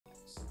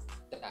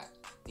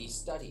These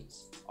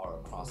studies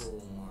are across.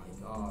 Oh my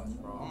gosh,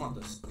 bro. I'm about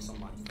to suck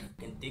somebody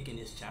fucking dick in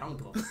this chat. I don't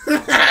give a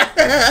fuck.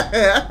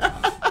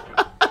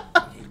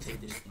 I can't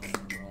take this no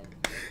more, bro.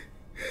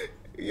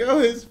 Yo,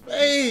 his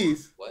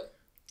face. What?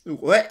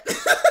 What?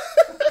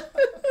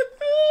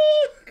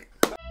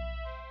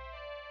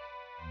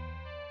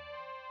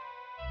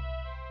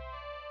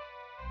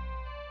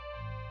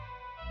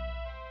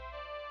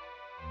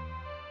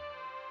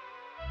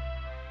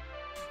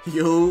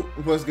 Yo,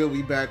 what's good?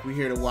 We back. We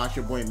here to watch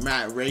your boy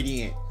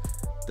mattradiant,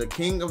 the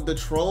king of the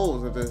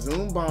trolls of the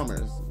Zoom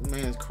bombers.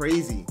 Man's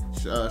crazy.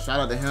 Shout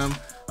out to him.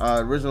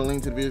 Original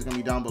link to the video is gonna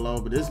be down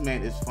below. But this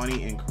man is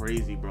funny and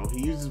crazy, bro.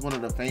 He uses one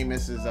of the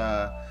famous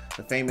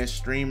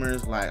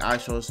streamers like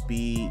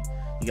iShowSpeed.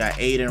 You got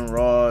Aiden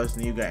Ross,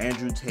 and you got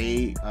Andrew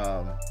Tate,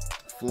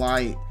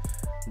 Flight.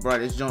 Bro,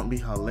 this junk be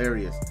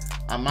hilarious.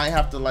 I might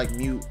have to like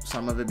mute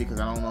some of it because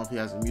I don't know if he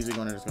has the music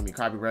on it. It's gonna be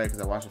copyright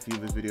because I watched a few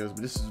of his videos,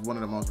 but this is one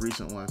of the most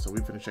recent ones, so we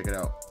finna check it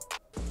out.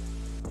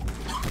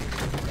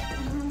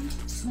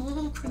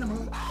 Smooth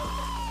criminal.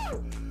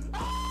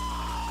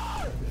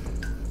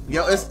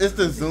 Yo, it's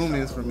the zoom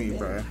ins for me,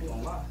 bro.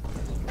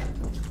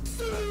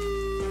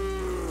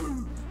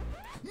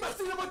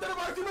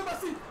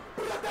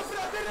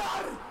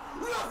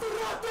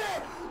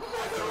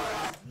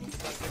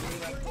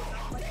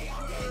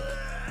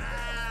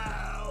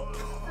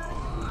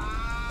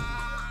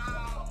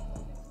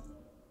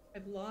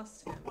 I've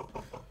lost him.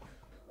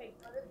 Wait,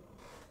 what is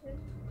it?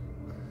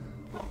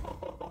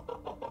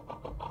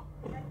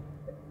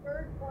 The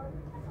third one.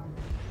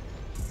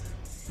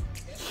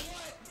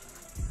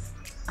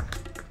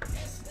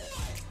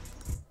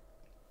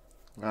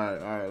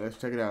 Alright, let's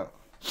check it out.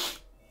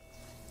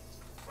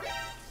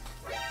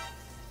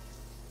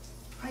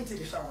 I ain't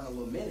taking a shower in a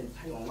little minute.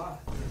 I ain't gonna lie.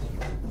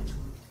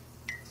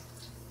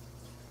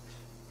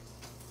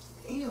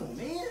 Damn,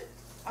 man.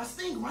 I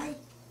stink, right?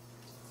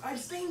 I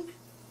stink.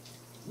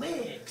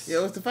 Legs.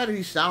 Yo, it's the fact that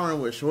he's showering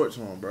with shorts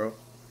on, bro.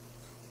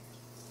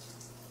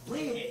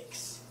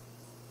 Legs.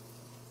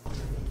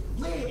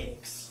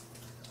 Legs.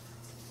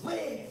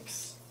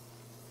 Legs.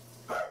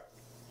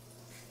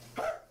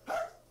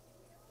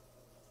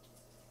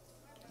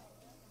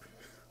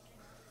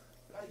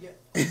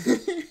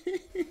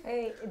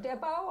 Hey,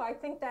 Debo, I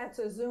think that's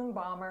a Zoom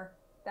bomber.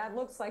 That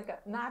looks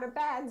like not a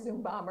bad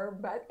Zoom bomber,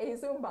 but a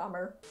Zoom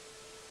bomber.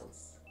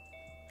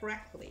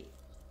 Correctly.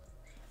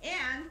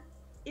 And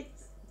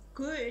it's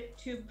good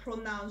to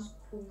pronounce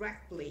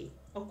correctly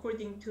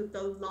according to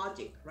the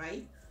logic,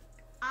 right?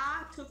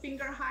 A to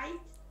finger height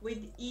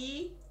with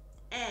E,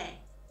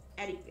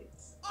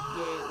 etiquette.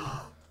 Yeah.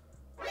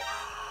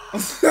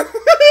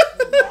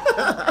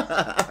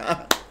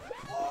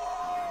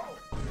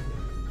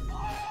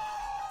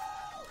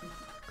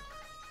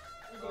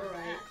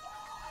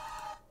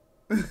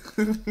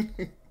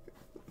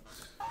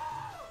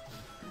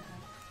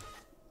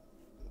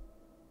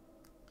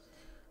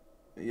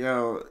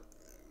 Yo,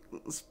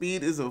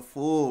 Speed is a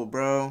fool,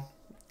 bro.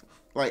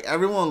 Like,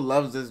 everyone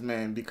loves this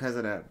man because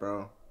of that,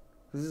 bro.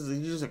 He's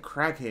just a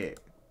crackhead.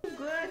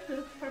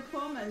 Good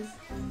performance.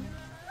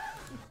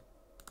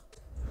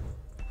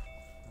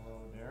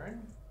 Hello, Darren.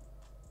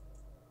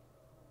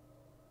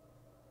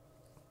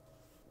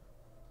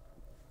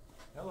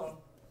 Hello.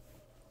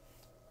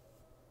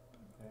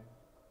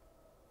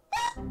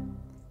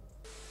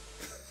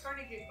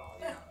 Starting to go,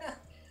 yeah.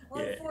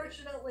 Well,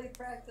 unfortunately,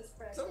 practice.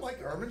 Something like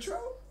Ermitro?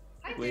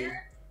 Hi, Wait,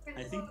 Darren.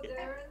 I think- Hello,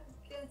 Darren.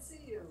 Can't see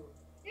you.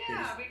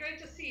 Yeah, it'd be great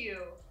to see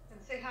you and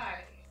say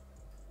hi.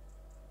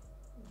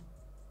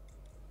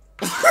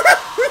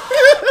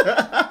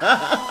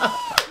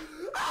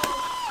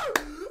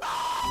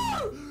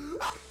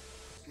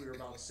 We were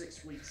about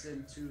 6 weeks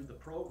into the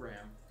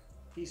program.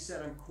 He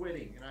said, I'm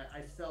quitting, and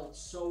I felt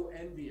so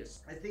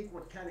envious. I think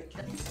what kind of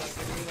kept me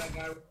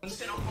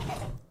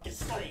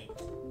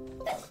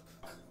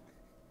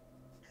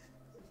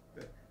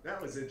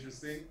that was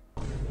interesting.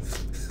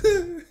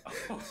 Hey,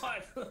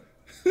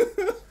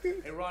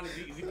 Ron, is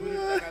he booted?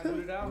 I got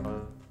booted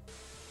out?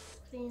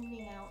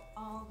 Cleaning out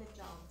all the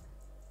junk.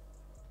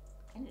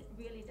 And it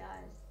really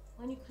does.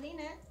 When you clean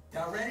it,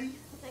 Y'all ready?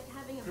 it's like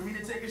having a... For me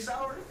to take a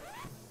shower?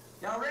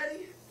 Y'all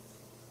ready?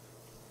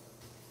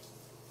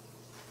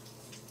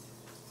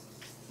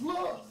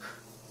 Look!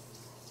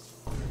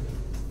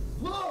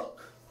 Look!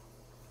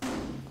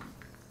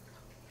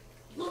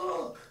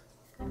 Look!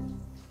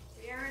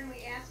 Darren,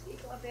 we asked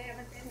people if they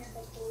haven't been here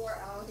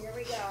before. Oh, here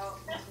we go.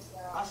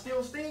 I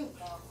still stink.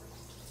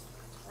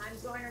 I'm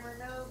going to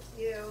remove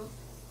you.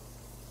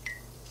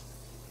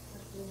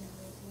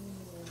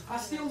 I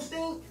still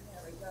stink.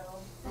 There we go.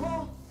 Come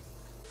on.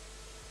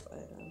 But,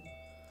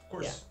 Of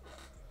course.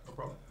 No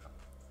problem.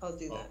 I'll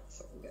do that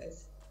for you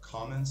guys.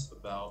 Comments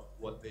about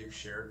what they've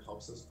shared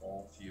helps us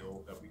all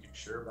feel that we can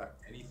share about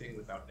anything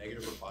without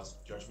negative or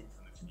positive judgment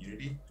from the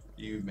community.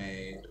 You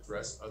may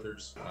address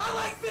others. I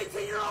like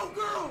 15-year-old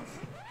girls!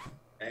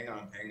 Hang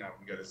on.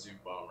 We got a Zoom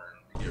bomber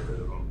and we get rid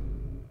of them.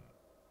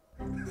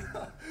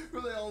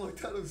 Bro, they all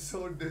looked at him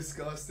so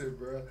disgusted,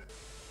 bro.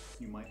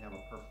 You might have a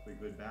perfectly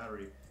good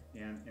battery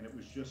and it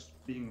was just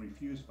being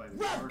refused by the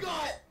Rep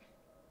God!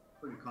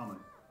 Pretty common.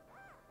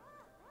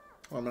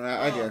 Well, I mean,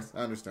 I guess.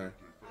 I understand.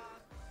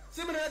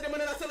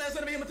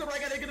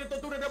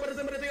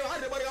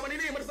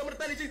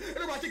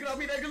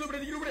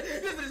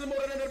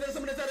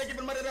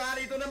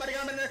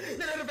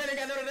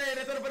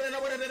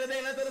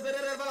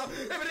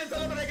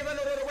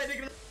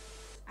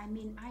 I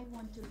mean, I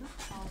want to look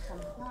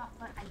awesome,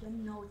 but I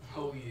don't know.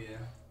 Oh yeah.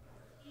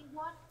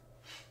 What?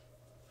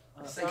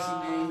 Sexy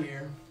man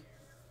here.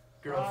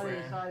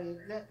 Girlfriend. Sorry.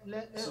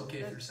 It's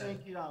okay for a Let's second.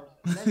 take it out.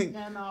 Let's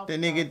turn off. That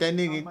nigga,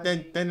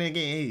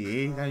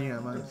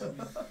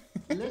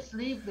 Let's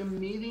leave the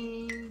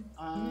meeting.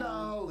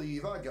 No,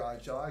 leave. I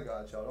got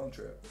y'all. Don't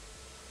trip.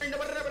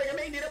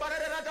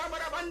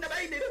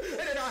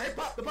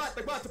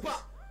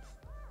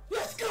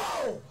 Let's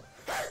go!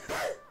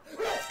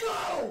 Let's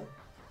go!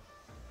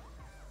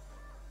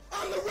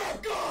 I'm the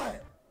rap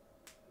god!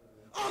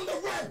 I'm the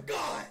rap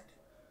god!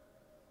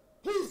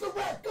 Who's the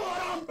rap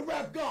god? I'm the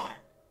rap god!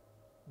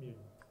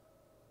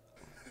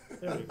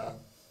 There we go.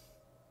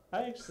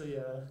 I actually,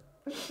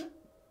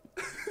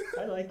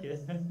 I like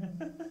it.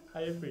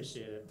 I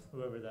appreciate it,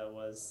 whoever that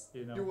was,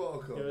 you know. You're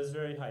welcome. It was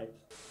very hype.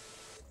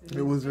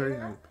 It was very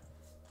hype.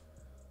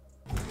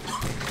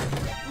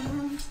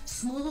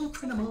 Smooth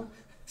criminal,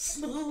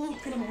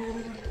 smooth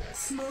criminal,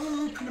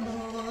 smooth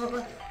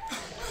criminal.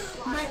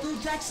 Michael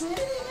Jackson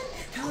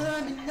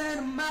coming out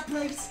of my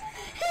place.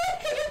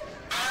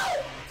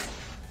 Ow!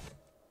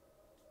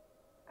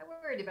 I'm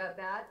worried about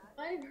that.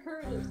 I've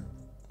heard it.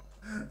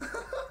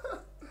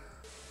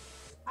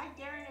 Hi,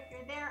 Darren. If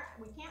you're there,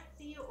 we can't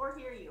see you or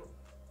hear you.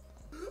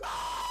 Throw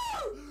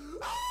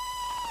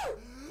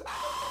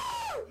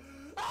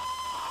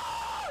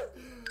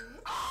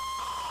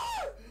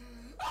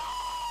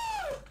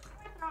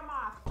him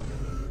off.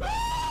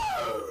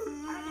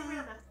 How do you get rid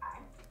of this guy?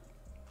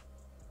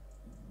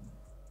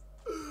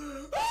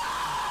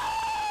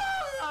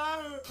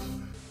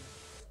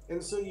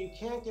 And so you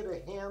can't get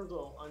a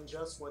handle on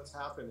just what's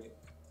happening,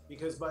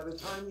 because by the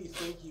time you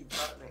think you've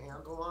gotten a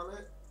handle on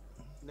it,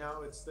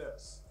 now it's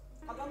this.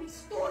 I got me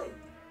started.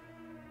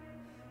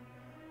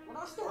 When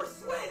I start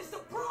sweating, it's a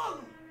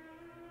problem.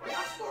 When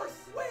I start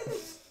sweating,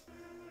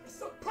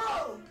 it's a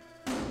problem.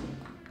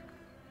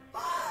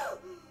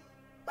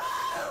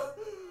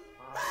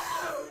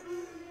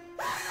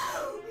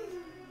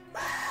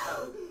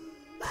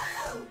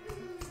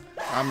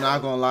 I'm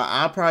not gonna lie.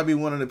 I'll probably be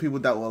one of the people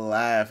that will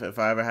laugh if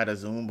I ever had a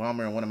Zoom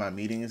bomber in one of my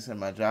meetings at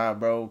my job,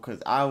 bro.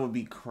 Because I would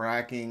be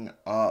cracking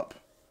up,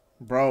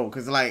 bro.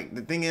 Because, like,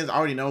 the thing is, I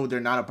already know they're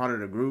not a part of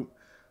the group.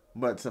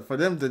 But for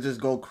them to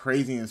just go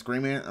crazy and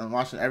screaming and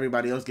watching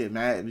everybody else get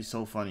mad, it'd be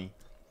so funny.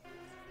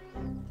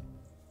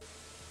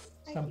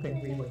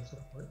 Something we would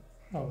support.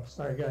 Oh,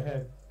 sorry, go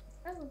ahead.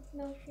 Oh,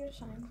 no, you're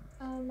fine.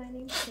 My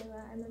name's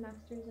Kayla. I'm a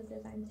Master's of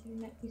Design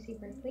student at UC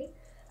Berkeley.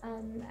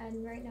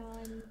 And right now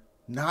I'm...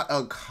 Not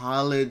a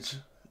college...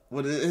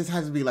 Well, it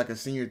has to be like a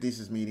senior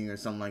thesis meeting or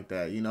something like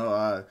that. You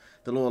know,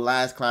 the little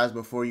last class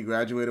before you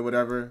graduate or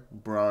whatever.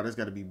 Bro, that's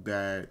got to be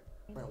bad.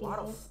 Man, why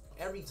the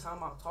every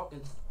time I'm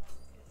talking...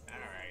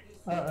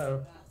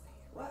 Uh-oh.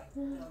 What?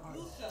 You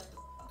shut the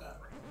fuck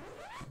up.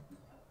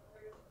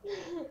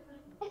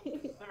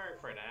 Sorry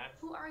for that.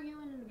 Who are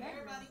you in the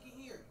background? Everybody can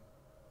hear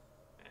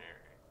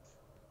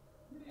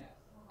you.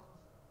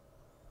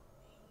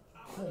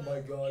 Oh my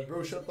god,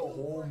 bro, shut the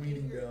whole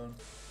meeting down.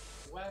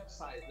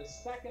 Website. The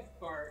second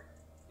part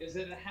is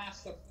that it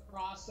has to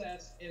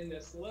process in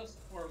this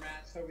list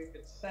format so we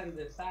could send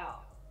this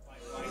out. What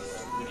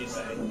did you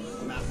say?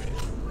 Not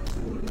finished.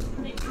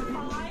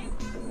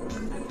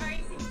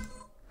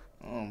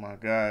 Oh my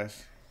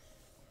gosh.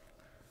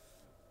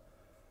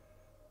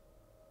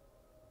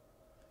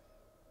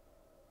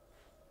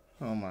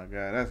 Oh my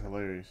god, that's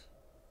hilarious.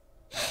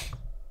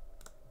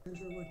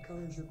 What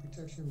color is your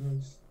protection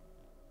rose?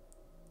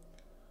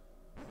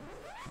 I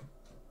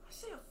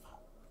see a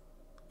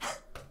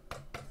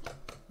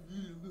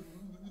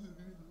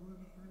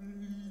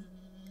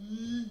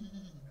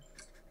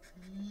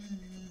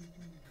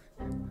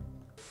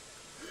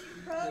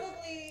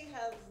Probably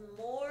have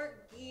more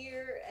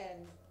gear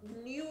and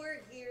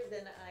newer gear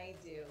than I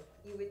do.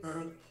 You would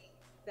think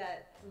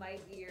that my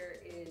gear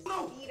is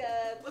beat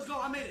up. Let's go,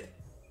 I made it.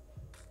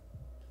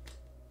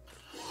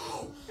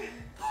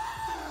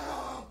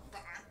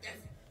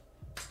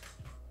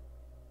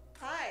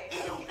 Hi.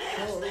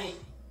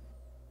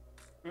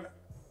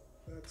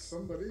 That's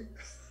somebody.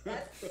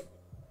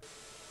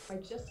 I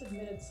just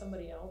admitted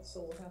somebody else,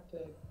 so we'll have to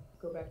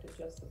go back to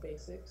just the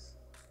basics.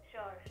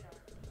 Sure.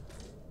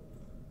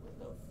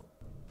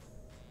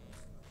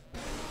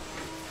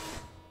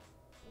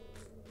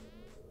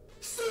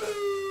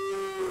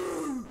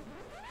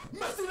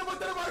 Messi la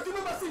porta avanti,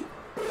 Messi!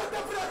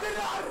 Prate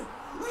fratenar!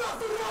 La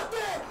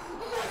ferrate!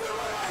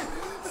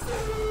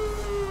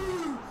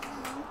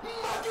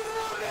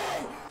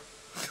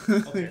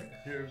 Okay,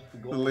 here's the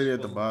goal. The lady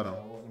at the bottom.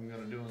 What I'm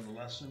going to do in the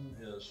lesson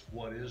is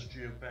what is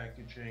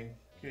geopackaging.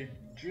 Okay,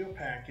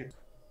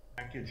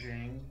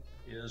 geopackaging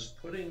is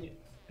putting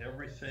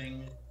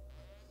everything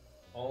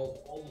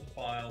All the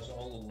files,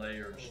 all the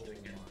layers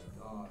sticking.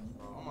 God,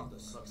 bro, I'm about to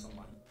suck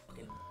somebody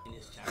fucking in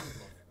this chat.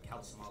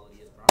 How small it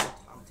is, bro.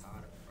 I'm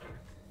tired of it,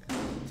 bro.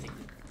 Take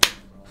it,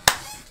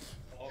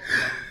 bro.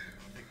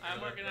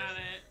 I'm working on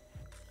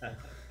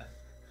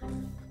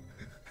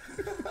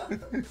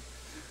it.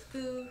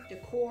 Food,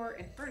 decor,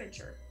 and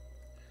furniture.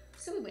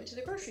 So we went to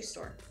the grocery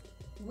store.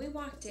 When we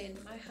walked in,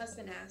 my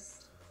husband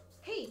asked,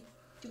 "Hey,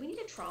 do we need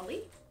a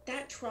trolley?"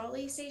 That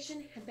trolley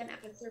station had been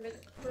out of service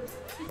for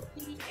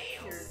 50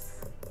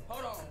 years.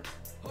 Hold on.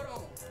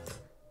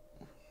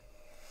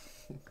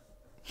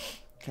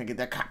 Can't get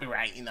that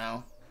copyright, you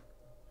know.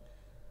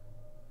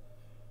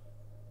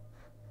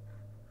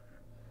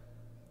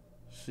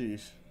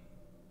 Sheesh.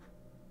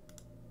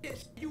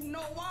 You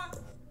know what?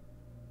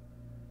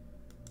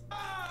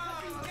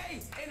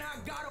 And I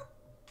got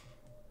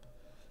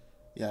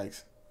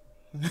Yikes.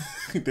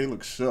 They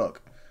look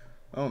shook.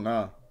 Oh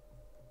no.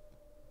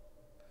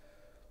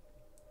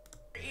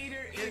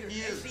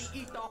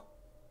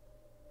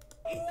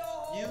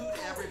 Mute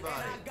everybody.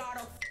 How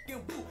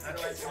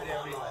do I mute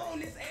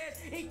everybody?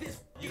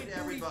 Mute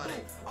everybody.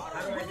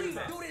 How do I do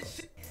that?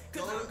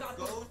 Go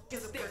to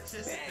the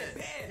participants.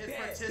 Hit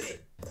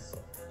participants.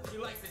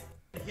 You like this?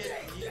 Hit.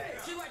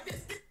 She like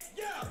this?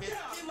 Yeah.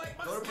 She like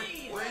my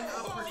speed. Bring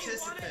up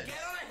participants.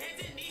 Get on her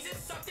hands and knees and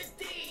suck the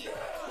D.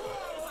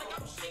 It's like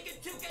I'm shaking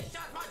to get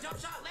shot. My jump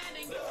shot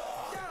landing.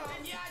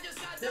 And yeah, I just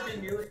got done.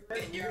 In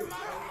your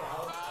mouth.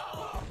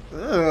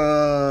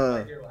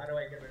 How do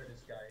I get rid of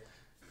this guy?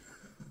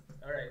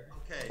 Alright.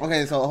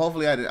 Okay, so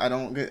hopefully I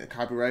don't get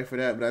copyright for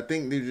that, but I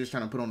think they're just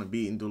trying to put on a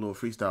beat and do a little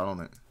freestyle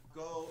on it.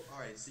 Go.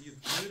 Alright, so you've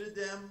muted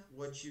them.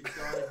 What you've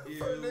got to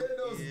do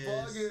is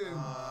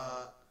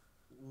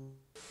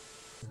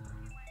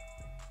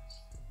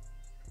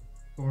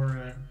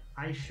for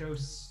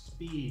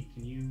iShowSpeed,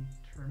 can you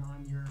turn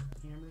on your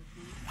camera,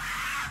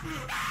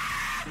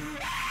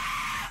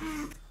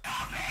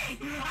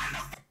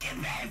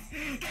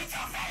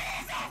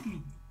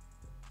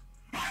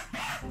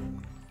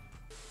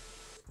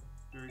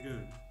 Very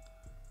good.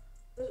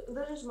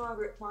 This is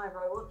Margaret Cliver.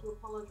 I want to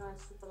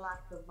apologise for the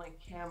lack of my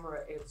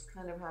camera. It's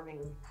kind of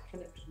having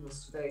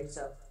connections today,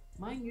 so.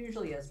 Mine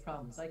usually has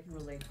problems. I can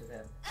relate to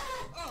that.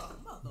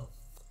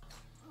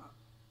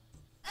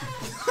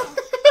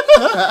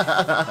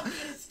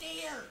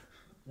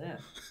 Yeah.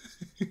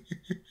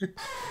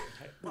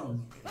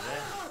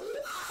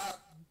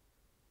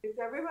 Is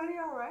everybody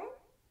all right?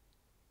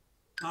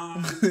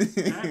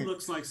 That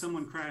looks like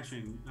someone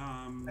crashing.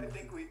 I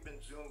think we've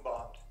been Zoom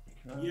bombed.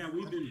 Yeah,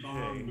 we've been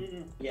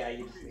bombed. Yeah,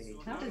 you see.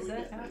 How does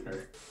that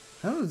happen?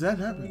 How does that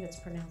I happen? believe it's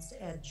pronounced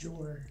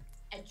adjure.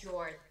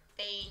 Adjure.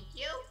 Thank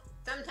you.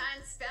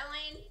 Sometimes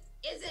spelling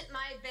isn't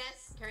my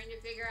best. Trying to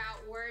figure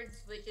out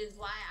words, which is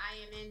why I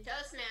am in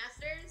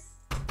Toastmasters.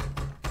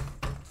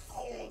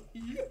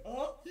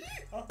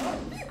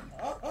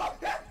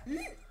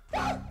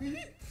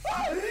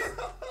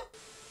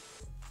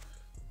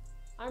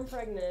 I'm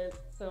pregnant,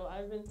 so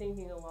I've been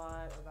thinking a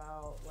lot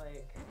about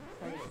like.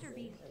 Mr.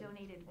 Beast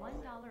donated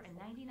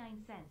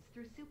 $1.99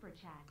 through Super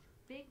Chat.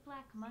 Big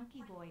Black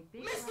Monkey Boy,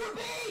 Big Black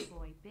Monkey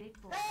Boy, Big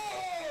Boy.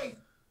 Hey!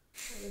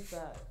 What is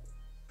that?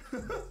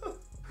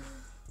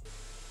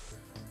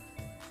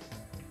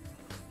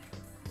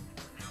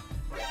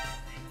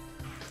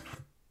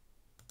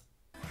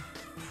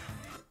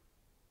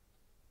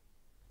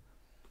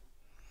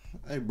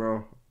 Hey,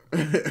 bro.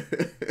 And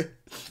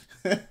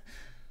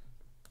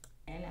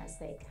as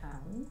they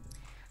come.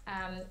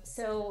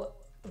 So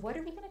what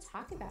are we going to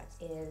talk about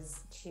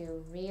is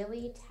to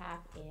really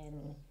tap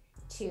in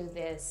to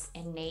this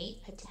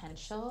innate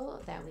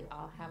potential that we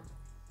all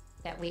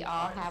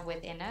have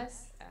within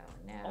us. Oh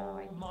no.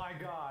 Oh my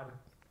god.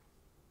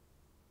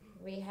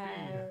 We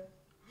have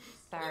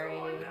sorry.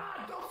 Oh my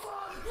God,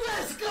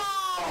 let's go!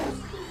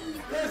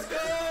 Let's go!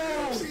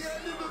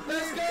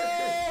 Let's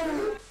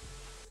go!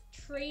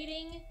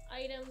 Trading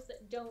items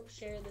that don't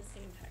share the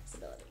same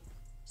taxability.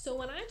 So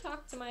when I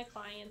talk to my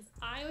clients,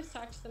 I always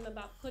talk to them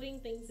about putting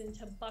things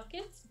into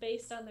buckets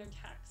based on their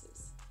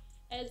taxes.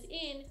 As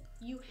in,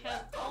 you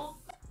have all...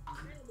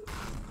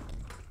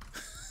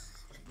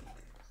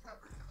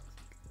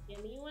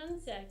 Give me 1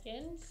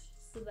 second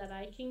so that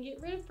I can get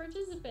rid of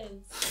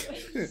participants.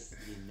 The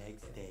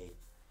next day.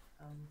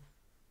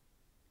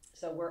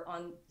 So we're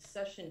on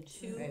session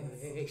 2.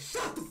 Hey,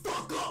 shut the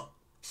fuck up!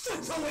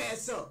 Shut your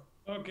ass up!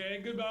 Okay,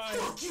 goodbye.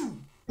 Fuck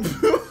you! They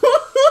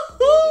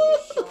were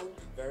shown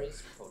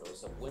various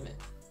photos of women,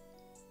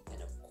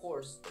 and of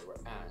course they were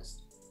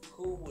asked,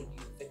 who will you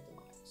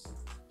victimize?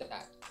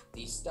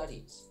 These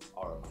studies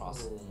are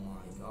across. Oh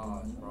my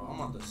god, bro. I'm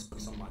about to suck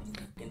somebody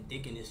fucking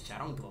dick in this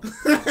chat. I don't give a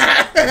fuck.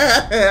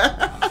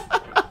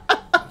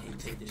 I can't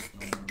take this shit no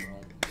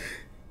more, bro.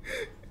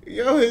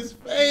 Yo, his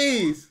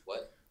face.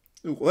 What?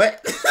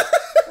 What?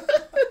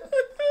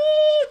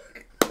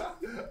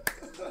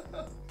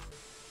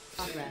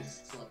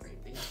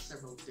 Celebrate. They have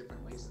several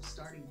different ways of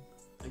starting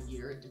a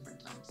year at different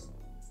times,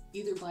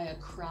 either by a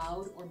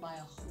crowd or by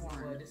a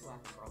horn. This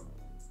laugh, bro.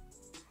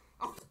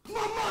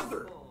 My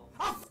mother!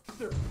 I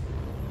fucked her!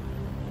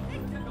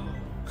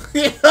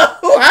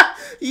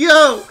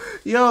 Yo,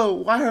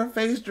 why her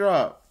face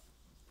drop?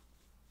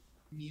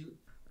 Mute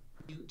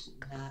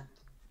that.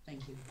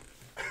 Thank you.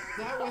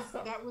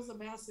 That was a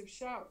massive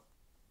shout.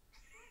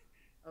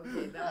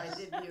 Okay, then I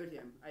did mute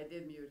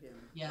him.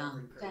 Yeah,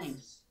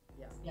 thanks.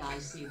 Yeah, I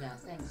see that.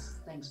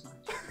 Thanks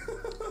much.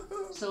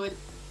 So it.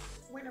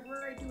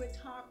 Whenever I do a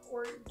talk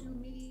or do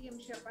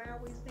mediumship, I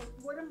always think,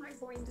 what am I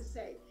going to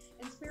say?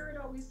 And Spirit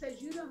always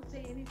says, you don't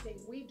say anything,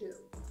 we do.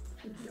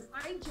 I'm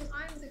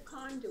the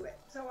conduit,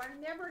 so I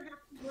never have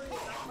to worry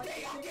about what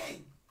I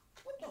say.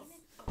 What the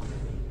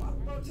fuck?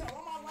 Bro, tell,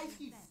 I'm on light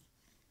skis.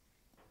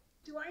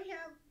 Do I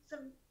have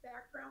some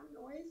background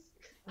noise?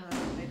 I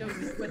don't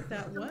know what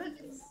that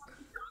was.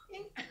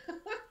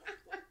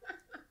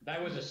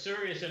 That was a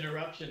serious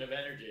interruption of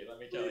energy, let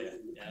me tell you.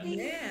 Yeah.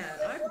 Yeah,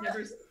 I've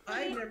never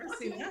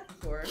seen that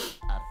before.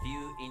 A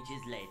few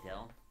inches later.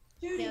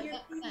 Judy, Yeah,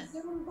 you're being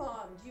Zoom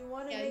bombed. You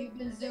want to Yeah, make you've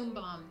been Zoom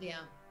bombed. Yeah.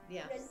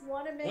 Yeah, you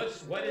want to make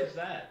What is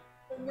that?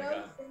 the Oh my nose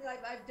God. thing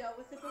I've dealt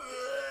with it before.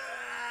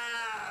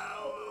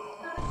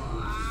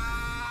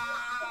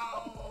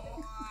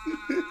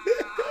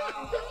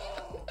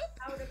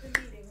 Out of the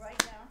meeting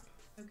right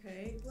now.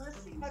 Okay. Let's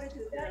see how to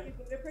do that. You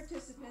go to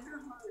participant.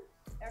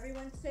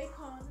 Everyone stay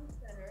calm and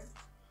centered.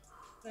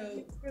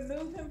 So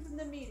Remove him from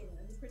the meeting.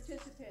 The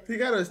participant. He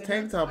got his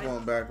tank top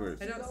on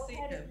backwards. I don't Go see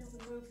ahead him.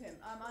 and remove him.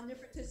 I'm on the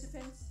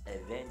participants.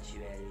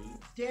 Eventually.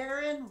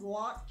 Darren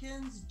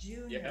Watkins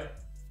Jr.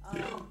 Yep.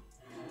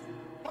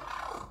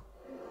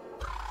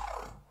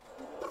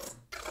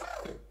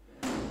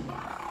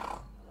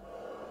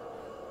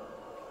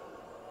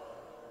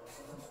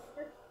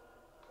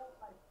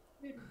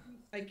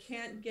 I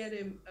can't get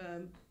him.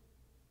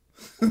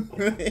 I've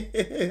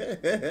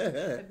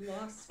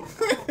lost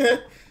him.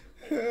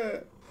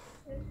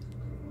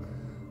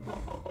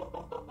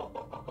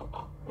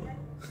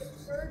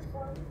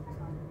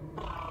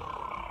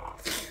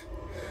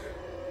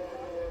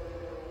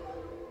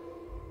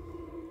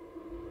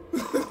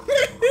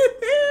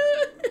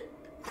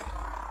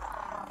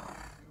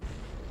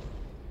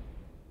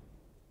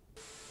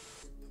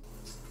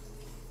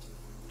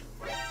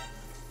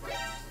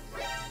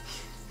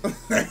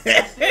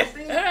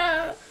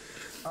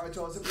 Alright,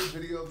 y'all, that's it for this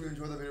video. If you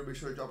enjoyed the video, make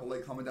sure to drop a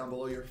like, comment down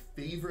below your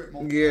favorite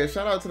moment. Yeah,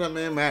 shout out to that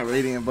man Matt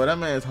Radiant, bro. That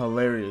man is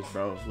hilarious,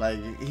 bro. Like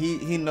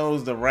he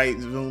knows the right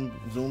Zoom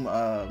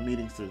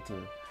meetings to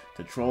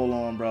troll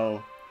on,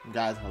 bro.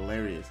 Guy's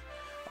hilarious.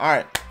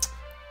 Alright.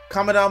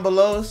 Comment down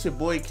below. It's your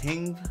boy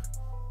King.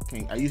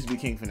 I used to be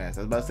King Finesse.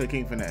 I was about to say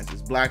King Finesse.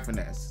 It's Black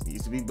Finesse. It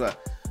used to be Black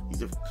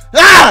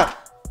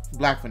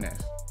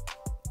Finesse.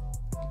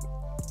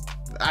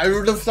 I